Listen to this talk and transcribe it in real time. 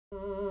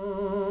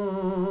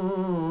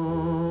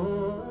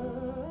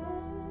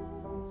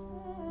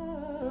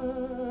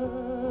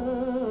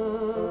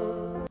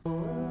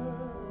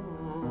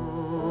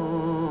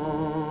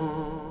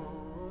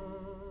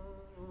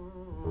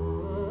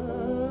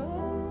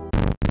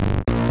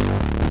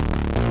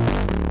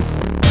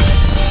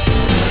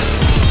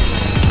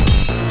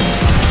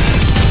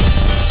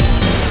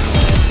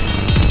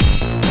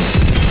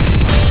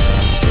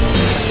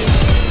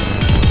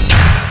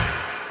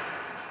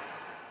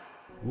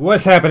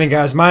What's happening,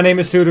 guys? My name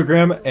is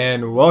PseudoGrimm,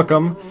 and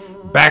welcome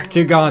back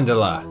to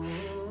Gondola.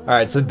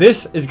 Alright, so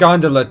this is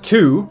Gondola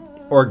II,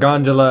 or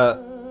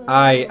Gondola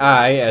II,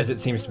 as it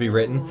seems to be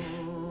written.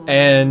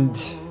 And,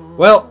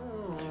 well,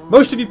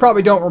 most of you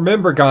probably don't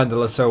remember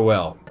Gondola so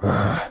well.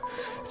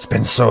 It's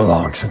been so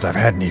long since I've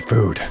had any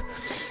food.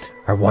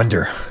 I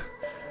wonder,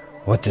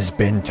 what does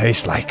Ben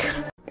taste like?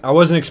 I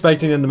wasn't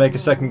expecting them to make a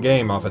second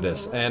game off of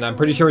this, and I'm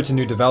pretty sure it's a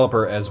new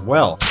developer as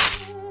well.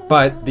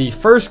 But the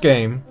first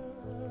game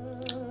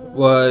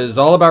was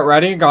all about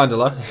riding a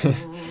gondola,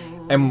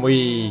 and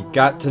we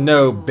got to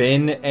know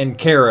Ben and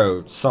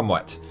Caro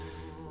somewhat.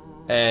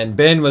 And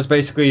Ben was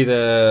basically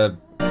the...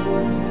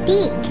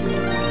 Deek.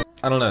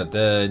 I don't know,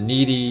 the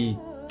needy,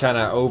 kind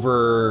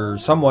of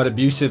somewhat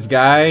abusive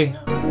guy.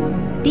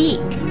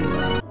 Deek.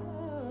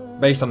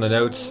 Based on the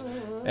notes.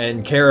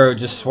 And Caro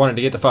just wanted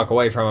to get the fuck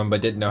away from him,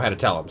 but didn't know how to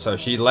tell him. So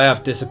she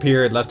left,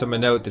 disappeared, left him a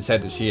note that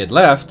said that she had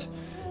left,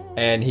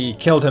 and he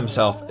killed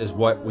himself, is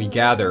what we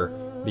gather,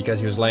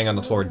 because he was laying on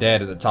the floor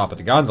dead at the top of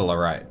the gondola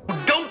ride.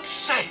 Don't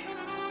say!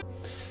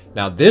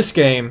 Now this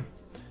game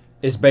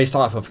is based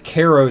off of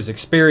Caro's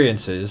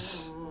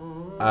experiences,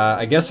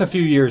 I guess a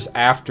few years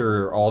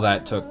after all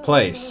that took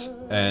place.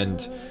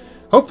 And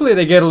hopefully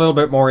they get a little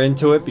bit more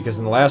into it, because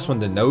in the last one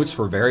the notes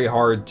were very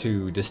hard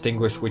to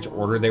distinguish which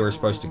order they were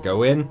supposed to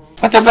go in.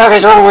 What the fuck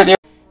is wrong with you?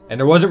 And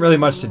there wasn't really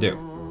much to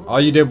do. All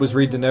you did was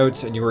read the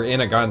notes, and you were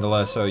in a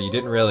gondola, so you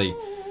didn't really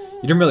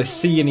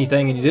see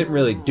anything, and you didn't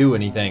really do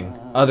anything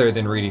other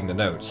than reading the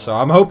notes. So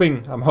I'm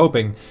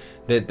hoping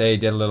that they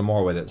did a little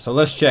more with it. So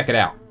let's check it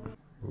out.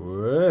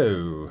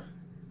 Whoa.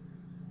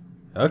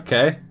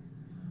 Okay.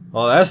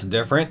 Well, that's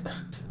different.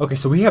 Okay,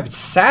 so we have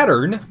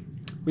Saturn.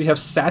 We have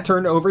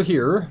Saturn over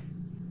here.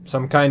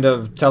 Some kind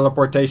of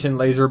teleportation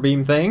laser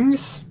beam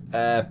things.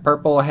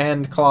 Purple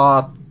hand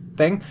claw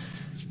thing.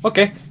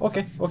 Okay.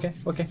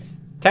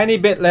 Tiny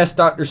bit less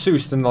Dr.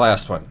 Seuss than the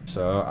last one.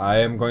 So I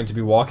am going to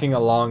be walking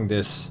along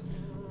this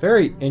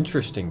very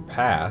interesting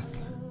path.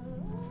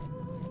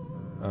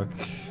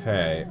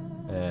 Okay,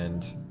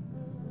 and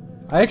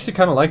I actually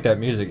kind of like that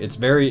music. It's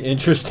very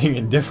interesting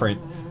and different.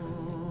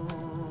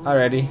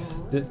 Alrighty,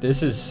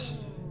 this is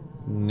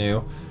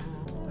new.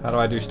 How do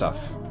I do stuff?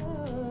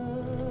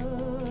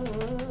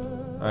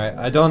 Alright,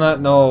 I do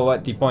not know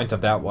what the point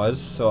of that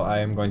was, so I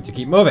am going to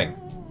keep moving.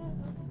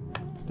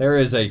 There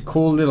is a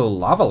cool little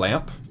lava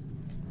lamp.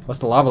 What's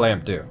the lava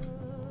lamp do?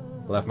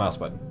 Left mouse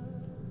button.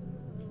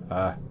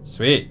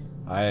 Sweet.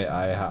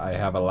 I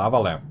have a lava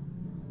lamp.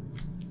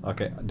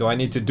 Okay, do I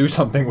need to do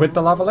something with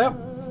the lava lamp?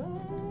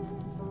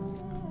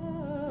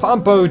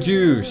 Pompo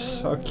juice!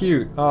 How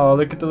cute. Oh,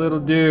 look at the little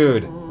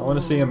dude. I want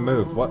to see him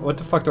move. What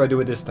the fuck do I do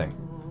with this thing?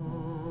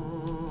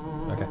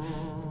 Okay.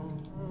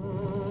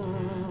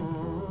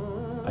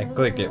 I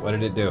click it. What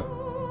did it do?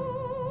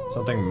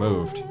 Something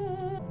moved.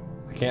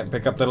 I can't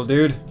pick up little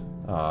dude?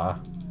 Aw.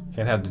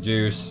 Can't have the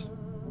juice.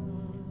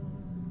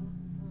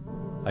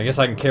 I guess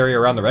I can carry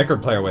around the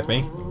record player with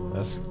me.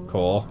 That's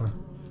cool.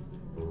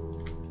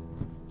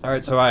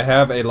 Alright, so I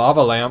have a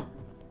lava lamp.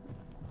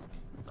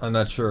 I'm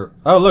not sure.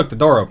 Oh, look, the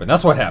door opened.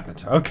 That's what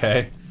happened.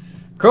 Okay.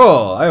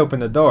 Cool. I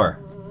opened the door.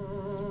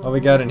 What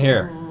we got in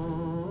here?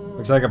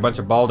 Looks like a bunch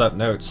of balled up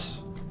notes.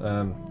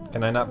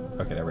 Can I not?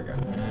 Okay, there we go.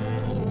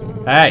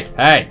 Hey!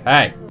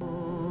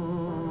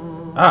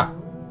 Ah,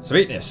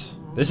 sweetness.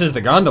 This is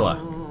the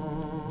gondola.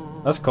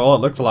 That's cool. It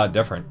looks a lot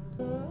different.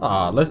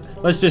 Ah,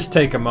 let's just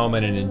take a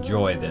moment and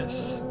enjoy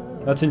this.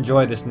 Let's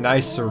enjoy this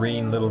nice,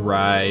 serene little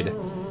ride.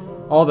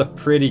 All the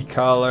pretty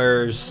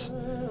colors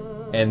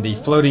and the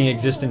floating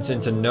existence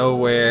into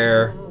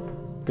nowhere,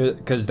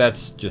 because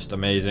that's just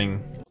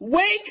amazing.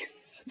 Wake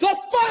the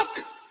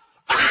fuck!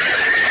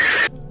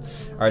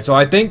 Alright, so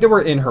I think that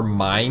we're in her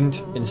mind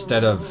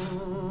instead of,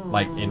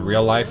 like, in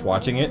real life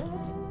watching it.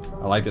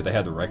 I like that they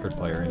had the record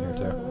player in here,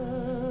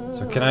 too.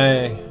 So can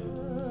I...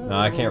 No,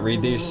 I can't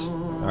read these?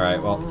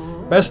 Alright, well,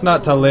 best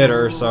not to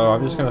litter, so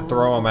I'm just going to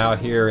throw them out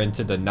here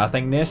into the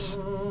nothingness.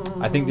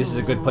 I think this is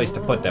a good place to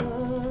put them.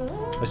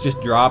 Let's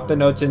just drop the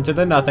notes into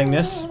the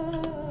nothingness.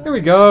 Here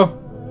we go.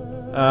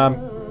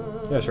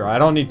 Yeah, sure. I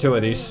don't need two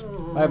of these.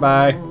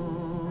 Bye-bye.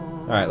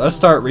 Alright, let's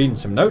start reading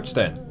some notes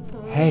then.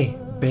 Hey,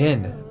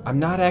 Ben. I'm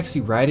not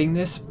actually writing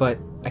this, but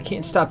I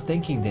can't stop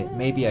thinking that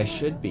maybe I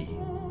should be.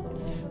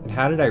 And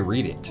how did I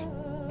read it?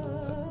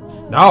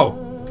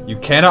 No! You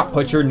cannot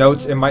put your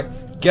notes in my...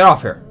 Get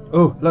off here.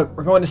 Ooh, look,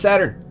 we're going to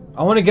Saturn.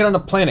 I want to get on the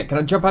planet. Can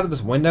I jump out of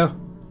this window?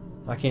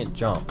 I can't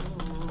jump.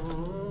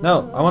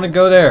 No, I want to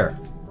go there.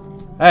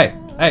 Hey,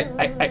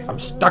 I'm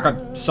stuck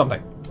on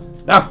something.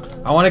 No,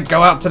 I want to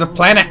go out to the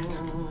planet.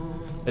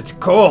 It's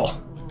cool.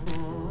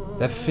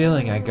 That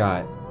feeling I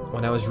got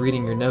when I was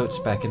reading your notes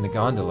back in the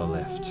gondola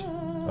lift.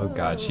 Oh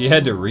god, she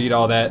had to read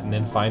all that and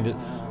then find it.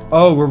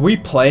 Oh, were we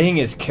playing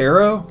as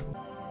Caro?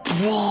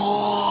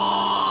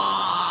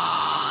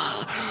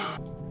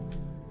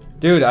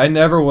 Dude, I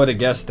never would have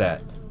guessed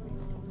that.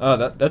 Oh,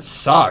 that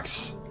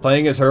sucks.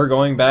 Playing as her,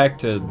 going back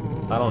to,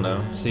 I don't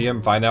know, see him,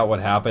 find out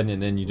what happened,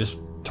 and then you just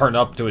turn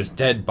up to his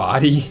dead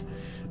body.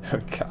 Oh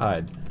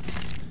god.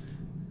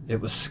 It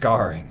was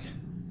scarring.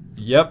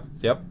 Yep.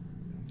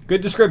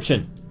 Good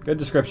description. Good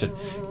description.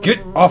 Get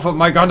off of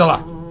my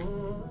gondola!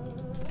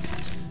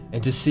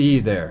 And to see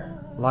you there,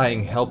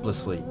 lying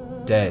helplessly,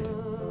 dead,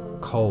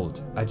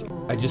 cold.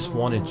 I just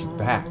wanted you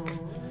back.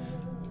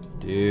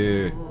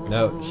 Dude,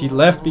 no, she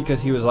left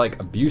because he was like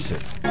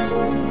abusive.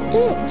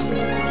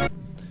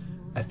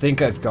 I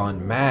think I've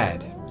gone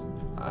mad.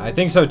 I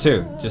think so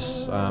too.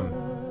 Just,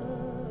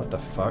 what the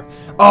fuck?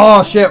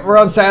 Oh shit, we're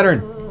on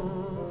Saturn!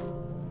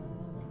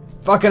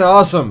 Fucking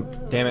awesome!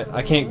 Damn it,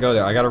 I can't go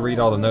there. I gotta read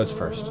all the notes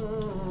first.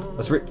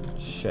 Let's read.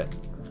 Shit.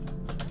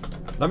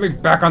 Let me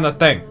back on the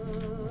thing!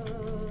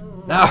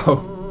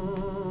 No!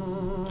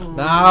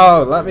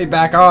 No! Let me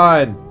back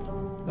on!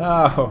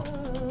 No!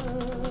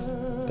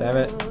 Damn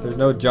it, there's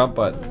no jump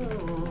button.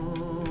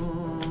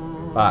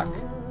 Fuck.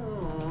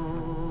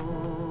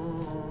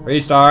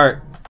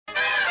 Restart!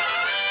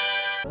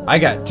 I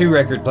got 2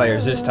 record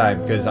players this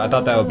time because I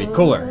thought that would be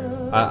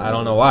cooler. I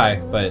don't know why,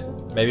 but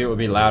maybe it would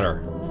be louder.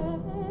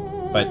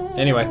 But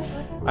anyway,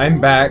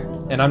 I'm back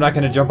and I'm not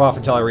going to jump off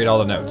until I read all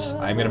the notes.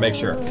 I'm going to make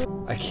sure.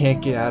 I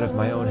can't get out of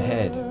my own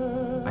head.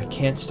 I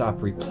can't stop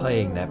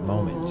replaying that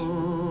moment.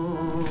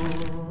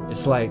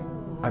 It's like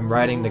I'm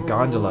riding the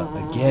gondola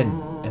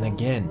again and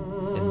again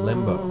in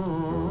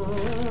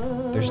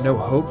limbo. There's no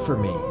hope for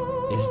me,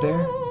 is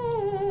there?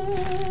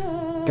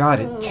 God,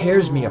 it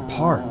tears me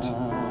apart.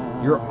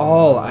 You're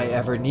all I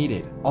ever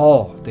needed,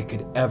 all that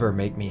could ever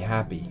make me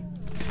happy.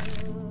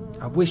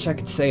 I wish I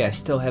could say I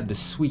still have the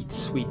sweet,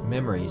 sweet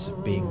memories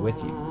of being with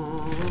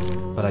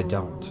you, but I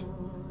don't.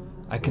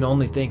 I can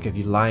only think of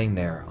you lying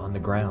there on the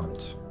ground.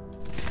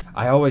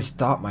 I always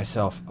thought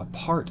myself a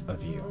part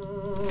of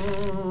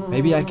you.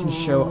 Maybe I can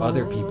show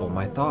other people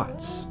my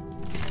thoughts.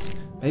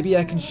 Maybe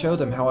I can show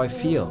them how I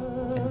feel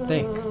and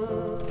think.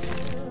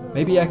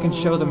 Maybe I can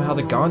show them how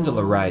the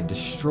gondola ride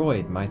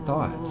destroyed my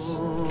thoughts.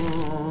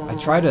 I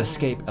try to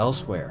escape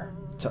elsewhere,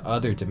 to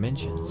other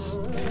dimensions.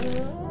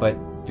 But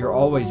you're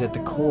always at the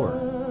core,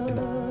 and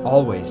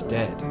always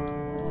dead.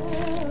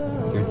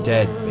 You're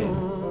dead, Ben.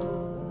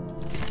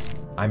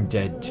 I'm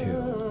dead too.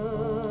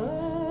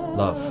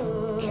 Love,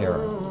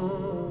 Caro.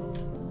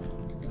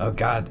 Oh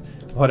god,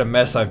 what a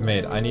mess I've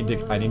made. I need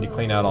to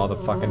clean out all the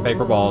fucking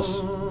paper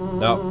balls.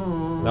 Nope.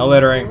 No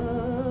littering.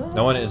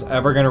 No one is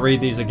ever gonna read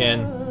these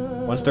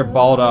again. Once they're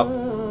balled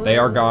up, they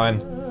are gone.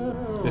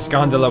 This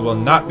gondola will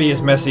not be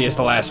as messy as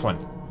the last one.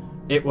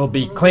 It will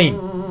be clean.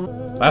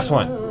 Last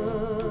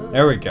one.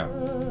 There we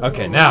go.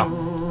 Okay, now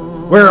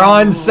we're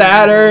on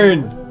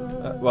Saturn.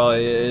 Well,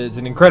 it's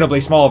an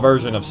incredibly small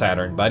version of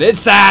Saturn, but it's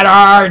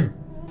Saturn!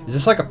 Is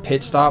this like a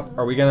pit stop?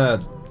 Are we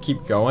gonna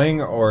keep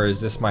going, or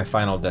is this my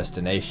final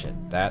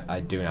destination? That I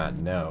do not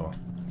know.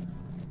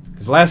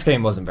 Because the last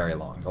game wasn't very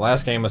long. The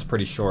last game was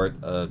pretty short.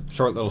 A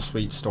short little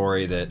sweet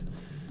story that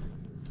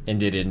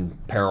ended in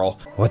peril.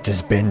 What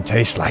does Ben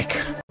taste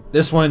like?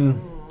 This one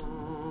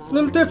is a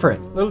little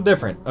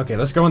different. Okay,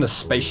 let's go in the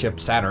spaceship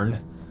Saturn.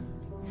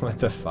 What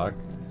the fuck?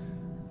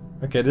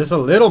 Okay, this is a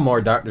little more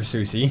Dr.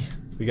 Seussy.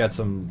 We got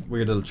some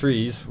weird little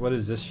trees. What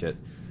is this shit?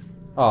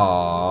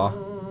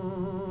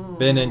 Aww.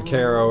 Ben and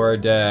Caro are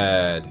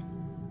dead.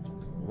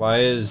 Why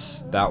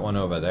is that one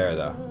over there,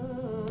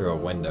 though? Through a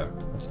window.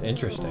 That's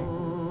interesting.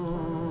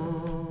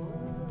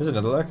 There's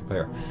another record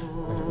player.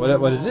 Okay,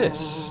 what is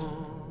this?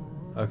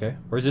 Okay,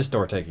 where's this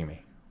door taking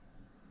me?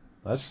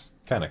 That's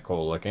kind of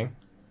cool looking.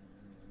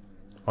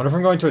 I wonder if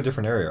I'm going to a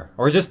different area.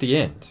 Or is this the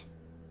end?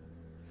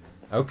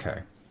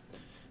 Okay.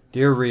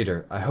 Dear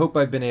reader, I hope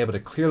I've been able to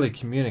clearly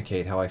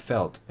communicate how I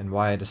felt and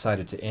why I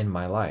decided to end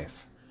my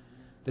life.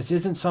 This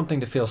isn't something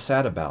to feel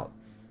sad about.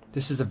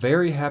 This is a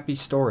very happy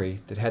story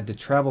that had to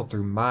travel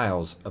through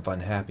miles of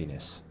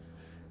unhappiness.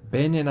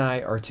 Ben and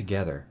I are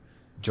together,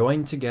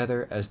 joined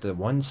together as the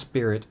one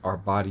spirit our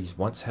bodies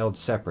once held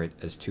separate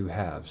as 2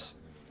 halves.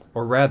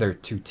 Or rather,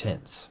 2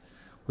 tenths.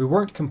 We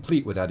weren't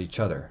complete without each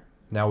other.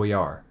 Now we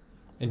are.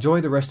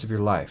 Enjoy the rest of your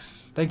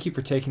life. Thank you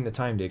for taking the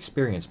time to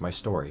experience my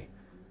story.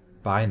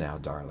 Bye now,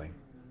 darling.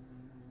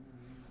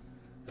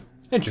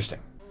 Interesting.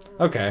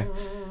 Okay.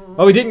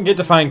 Well, we didn't get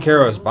to find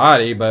Caro's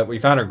body, but we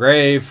found her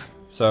grave.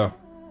 So,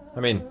 I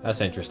mean,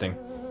 that's interesting.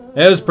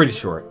 It was pretty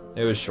short.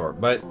 It was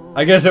short, but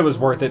I guess it was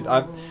worth it.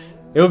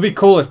 It would be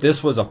cool if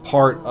this was a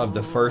part of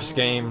the first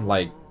game,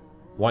 like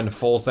one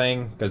full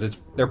thing, because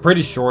they're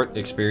pretty short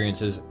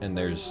experiences and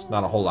there's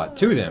not a whole lot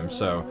to them,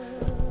 so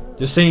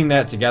just seeing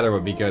that together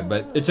would be good.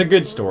 But it's a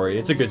good story.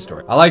 It's a good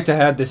story. I like to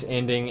have this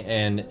ending,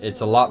 and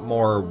it's a lot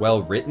more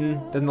well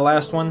written than the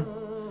last one,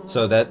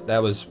 so that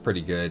was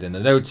pretty good. And the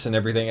notes and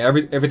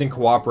everything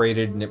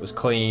cooperated, and it was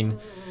clean.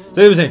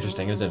 So it was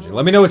interesting. It was interesting.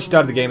 Let me know what you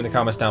thought of the game in the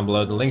comments down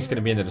below. The link's going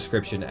to be in the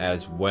description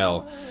as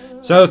well.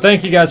 So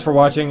thank you guys for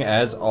watching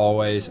as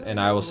always, and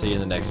I will see you in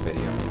the next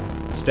video.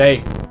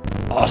 Stay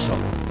awesome.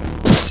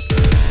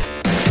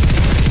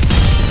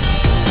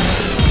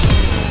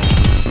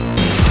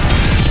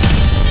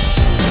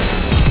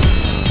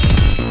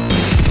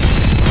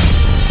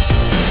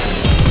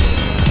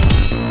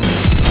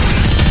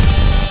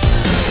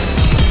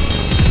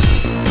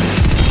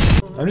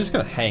 I'm just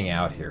gonna hang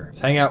out here.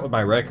 Hang out with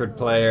my record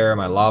player,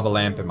 my lava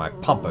lamp, and my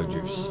pumpo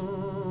juice.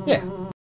 Yeah.